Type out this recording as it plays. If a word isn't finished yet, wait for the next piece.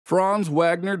Franz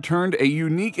Wagner turned a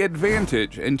unique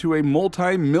advantage into a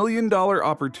multi-million-dollar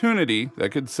opportunity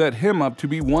that could set him up to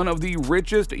be one of the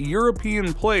richest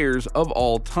European players of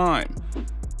all time.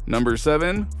 Number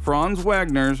 7. Franz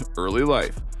Wagner's early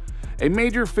life. A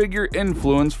major figure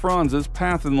influenced Franz's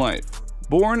path in life.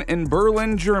 Born in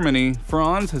Berlin, Germany,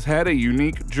 Franz has had a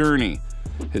unique journey.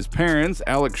 His parents,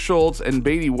 Alex Schultz and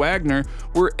Beatty Wagner,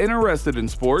 were interested in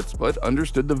sports but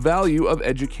understood the value of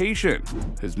education.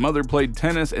 His mother played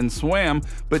tennis and swam,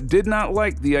 but did not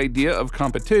like the idea of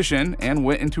competition and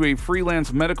went into a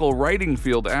freelance medical writing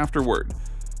field afterward.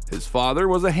 His father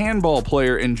was a handball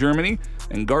player in Germany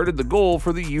and guarded the goal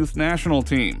for the youth national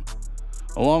team.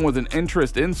 Along with an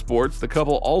interest in sports, the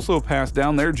couple also passed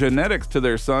down their genetics to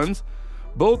their sons.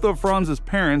 Both of Franz's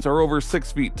parents are over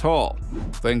 6 feet tall.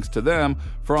 Thanks to them,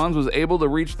 Franz was able to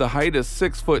reach the height of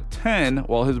 6'10",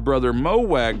 while his brother Mo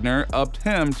Wagner upped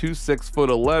him to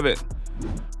 6'11".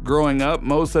 Growing up,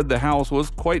 Mo said the house was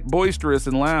quite boisterous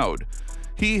and loud.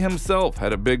 He himself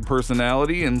had a big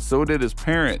personality, and so did his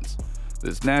parents.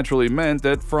 This naturally meant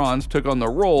that Franz took on the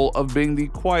role of being the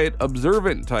quiet,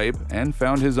 observant type and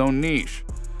found his own niche.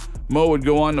 Mo would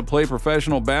go on to play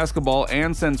professional basketball,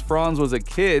 and since Franz was a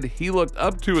kid, he looked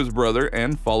up to his brother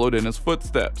and followed in his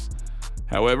footsteps.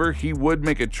 However, he would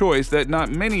make a choice that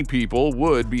not many people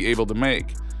would be able to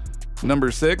make.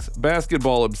 Number 6.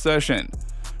 Basketball obsession.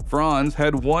 Franz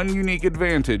had one unique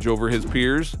advantage over his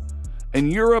peers.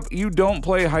 In Europe, you don't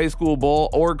play high school ball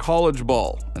or college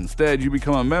ball. Instead, you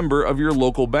become a member of your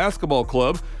local basketball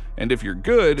club, and if you're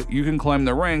good, you can climb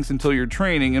the ranks until you're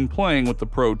training and playing with the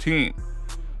pro team.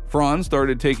 Franz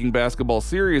started taking basketball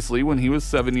seriously when he was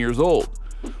 7 years old.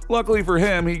 Luckily for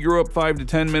him, he grew up 5 to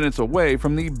 10 minutes away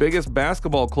from the biggest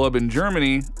basketball club in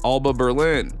Germany, Alba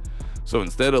Berlin. So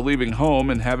instead of leaving home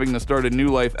and having to start a new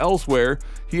life elsewhere,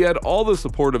 he had all the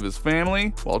support of his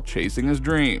family while chasing his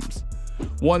dreams.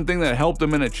 One thing that helped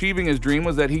him in achieving his dream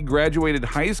was that he graduated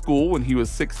high school when he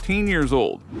was 16 years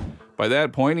old. By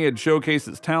that point, he had showcased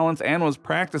his talents and was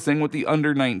practicing with the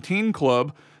under-19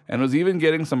 club, and was even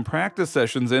getting some practice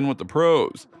sessions in with the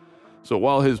pros. So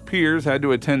while his peers had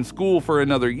to attend school for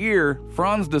another year,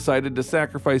 Franz decided to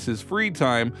sacrifice his free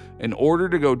time in order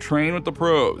to go train with the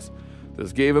pros.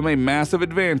 This gave him a massive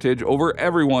advantage over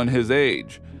everyone his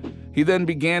age. He then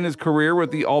began his career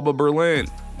with the Alba Berlin.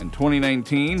 In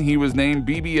 2019, he was named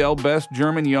BBL Best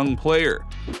German Young Player.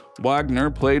 Wagner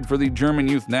played for the German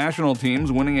youth national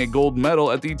teams, winning a gold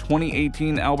medal at the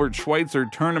 2018 Albert Schweitzer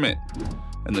tournament.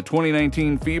 In the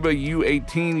 2019 FIBA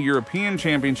U18 European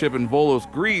Championship in Volos,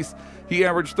 Greece, he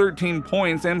averaged 13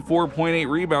 points and 4.8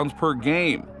 rebounds per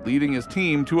game, leading his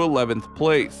team to 11th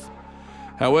place.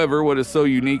 However, what is so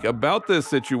unique about this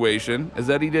situation is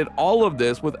that he did all of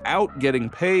this without getting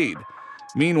paid.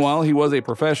 Meanwhile, he was a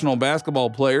professional basketball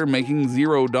player making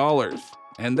 $0.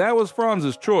 And that was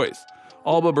Franz's choice.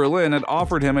 Alba Berlin had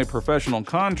offered him a professional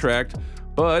contract,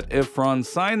 but if Franz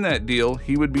signed that deal,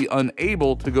 he would be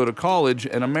unable to go to college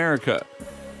in America.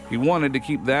 He wanted to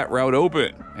keep that route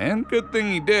open, and good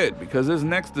thing he did, because his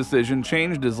next decision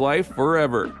changed his life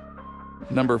forever.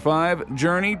 Number 5.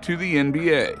 Journey to the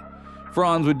NBA.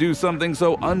 Franz would do something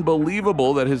so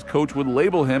unbelievable that his coach would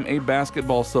label him a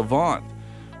basketball savant.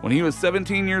 When he was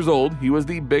 17 years old, he was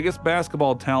the biggest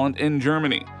basketball talent in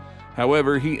Germany.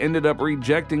 However, he ended up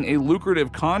rejecting a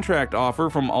lucrative contract offer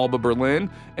from Alba Berlin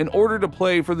in order to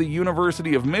play for the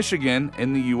University of Michigan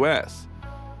in the US.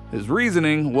 His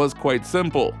reasoning was quite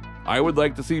simple. I would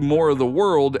like to see more of the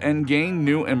world and gain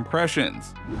new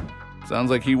impressions. Sounds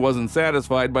like he wasn't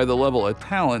satisfied by the level of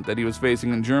talent that he was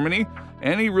facing in Germany,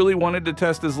 and he really wanted to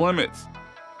test his limits.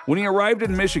 When he arrived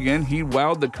in Michigan, he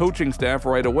wowed the coaching staff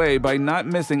right away by not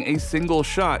missing a single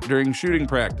shot during shooting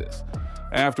practice.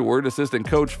 Afterward, assistant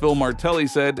coach Phil Martelli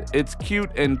said, "It's cute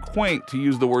and quaint to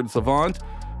use the word savant,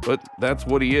 but that's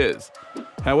what he is."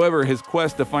 However, his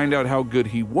quest to find out how good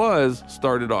he was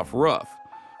started off rough.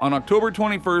 On October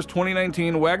 21,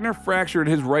 2019, Wagner fractured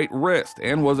his right wrist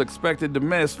and was expected to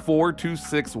miss 4 to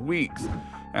 6 weeks.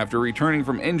 After returning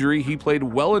from injury, he played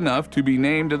well enough to be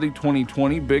named to the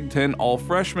 2020 Big Ten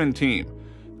All-Freshman team.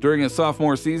 During his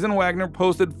sophomore season, Wagner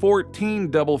posted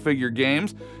 14 double-figure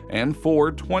games and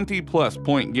 4 20-plus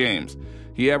point games.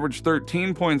 He averaged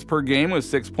 13 points per game with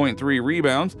 6.3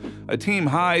 rebounds, a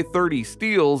team-high 30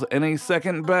 steals, and a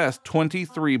second-best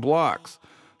 23 blocks.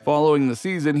 Following the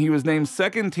season, he was named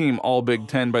second-team All-Big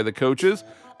Ten by the coaches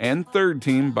and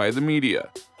third-team by the media.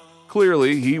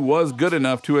 Clearly, he was good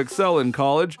enough to excel in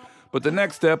college, but the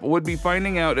next step would be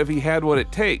finding out if he had what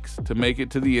it takes to make it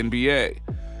to the NBA.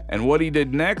 And what he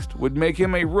did next would make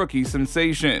him a rookie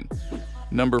sensation.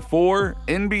 Number 4.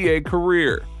 NBA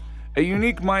career. A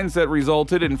unique mindset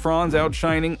resulted in Franz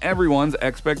outshining everyone's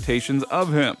expectations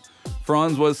of him.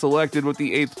 Franz was selected with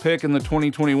the 8th pick in the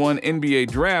 2021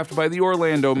 NBA Draft by the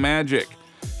Orlando Magic.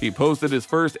 He posted his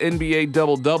first NBA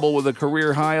double-double with a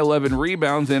career-high 11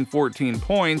 rebounds and 14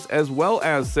 points, as well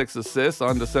as 6 assists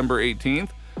on December 18th.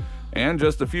 And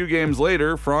just a few games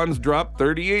later, Franz dropped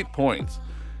 38 points.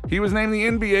 He was named the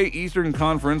NBA Eastern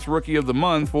Conference Rookie of the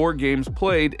Month for games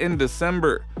played in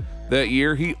December. That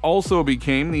year, he also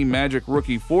became the Magic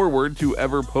rookie forward to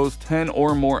ever post 10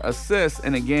 or more assists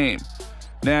in a game.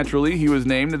 Naturally, he was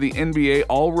named to the NBA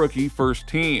All-Rookie First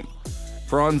Team.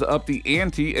 Franz upped the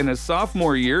ante in his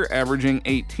sophomore year, averaging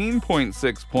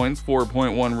 18.6 points,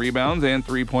 4.1 rebounds, and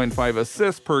 3.5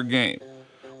 assists per game.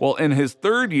 While in his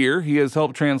third year, he has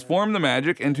helped transform the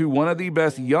Magic into one of the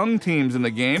best young teams in the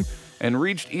game and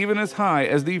reached even as high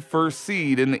as the first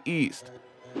seed in the East.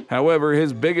 However,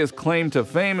 his biggest claim to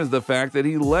fame is the fact that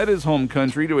he led his home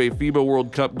country to a FIBA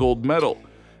World Cup gold medal.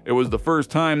 It was the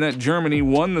first time that Germany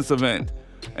won this event.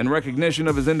 In recognition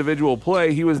of his individual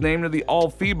play, he was named to the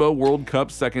All-FIBA World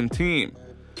Cup second team.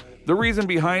 The reason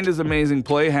behind his amazing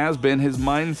play has been his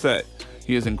mindset.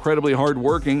 He is incredibly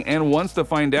hardworking and wants to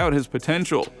find out his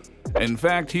potential. In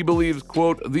fact, he believes,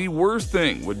 quote, "The worst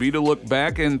thing would be to look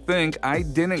back and think I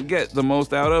didn't get the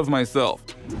most out of myself."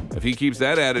 If he keeps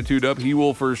that attitude up, he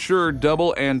will for sure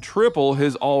double and triple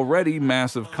his already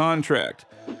massive contract.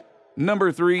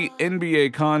 Number 3, NBA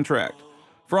contract.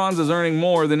 Franz is earning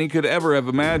more than he could ever have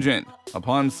imagined.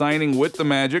 Upon signing with the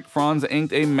Magic, Franz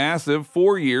inked a massive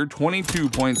 4-year,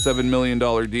 $22.7 million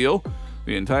deal.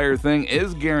 The entire thing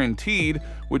is guaranteed,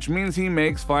 which means he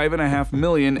makes $5.5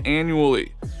 million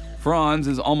annually. Franz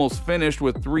is almost finished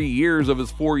with 3 years of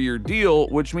his 4-year deal,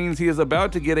 which means he is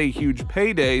about to get a huge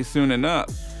payday soon enough.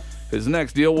 His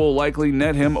next deal will likely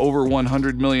net him over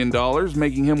 $100 million,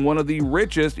 making him one of the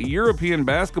richest European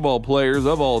basketball players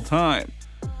of all time.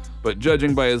 But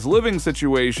judging by his living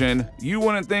situation, you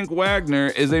wouldn't think Wagner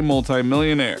is a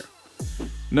multimillionaire.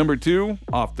 Number 2,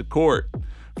 off the court.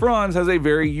 Franz has a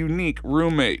very unique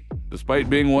roommate. Despite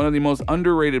being one of the most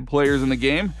underrated players in the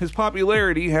game, his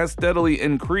popularity has steadily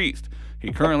increased.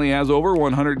 He currently has over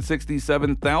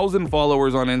 167,000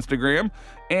 followers on Instagram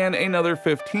and another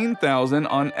 15,000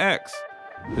 on X.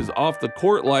 His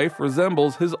off-the-court life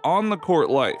resembles his on-the-court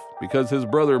life because his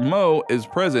brother Mo is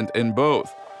present in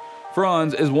both.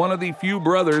 Franz is one of the few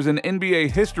brothers in NBA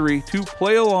history to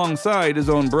play alongside his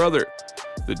own brother.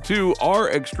 The two are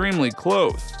extremely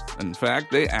close. In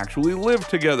fact, they actually live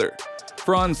together.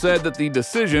 Franz said that the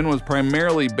decision was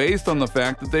primarily based on the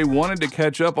fact that they wanted to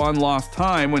catch up on lost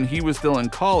time when he was still in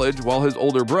college while his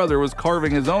older brother was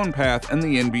carving his own path in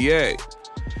the NBA.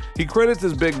 He credits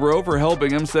his big bro for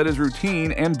helping him set his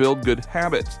routine and build good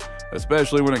habits,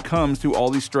 especially when it comes to all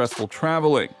the stressful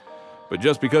traveling. But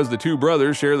just because the two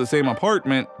brothers share the same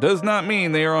apartment does not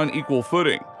mean they are on equal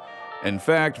footing. In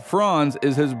fact, Franz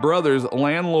is his brother's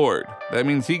landlord. That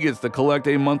means he gets to collect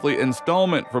a monthly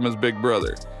installment from his big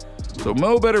brother. So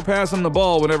Mo better pass him the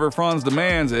ball whenever Franz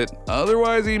demands it,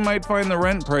 otherwise he might find the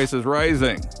rent prices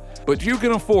rising. But you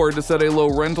can afford to set a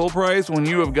low rental price when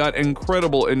you have got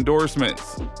incredible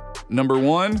endorsements. Number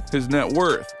 1, his net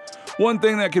worth. One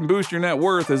thing that can boost your net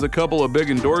worth is a couple of big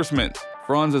endorsements.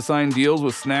 Franz has signed deals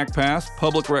with Snack Pass,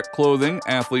 Public Rec Clothing,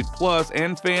 Athlete Plus,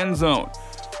 and Fan Zone.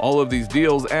 All of these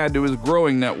deals add to his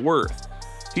growing net worth.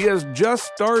 He has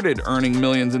just started earning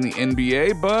millions in the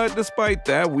NBA, but despite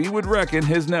that, we would reckon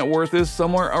his net worth is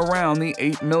somewhere around the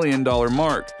 $8 million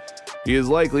mark. He is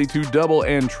likely to double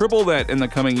and triple that in the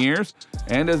coming years,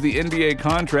 and as the NBA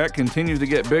contract continues to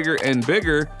get bigger and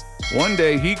bigger, one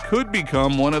day he could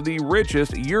become one of the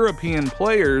richest European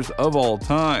players of all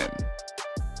time.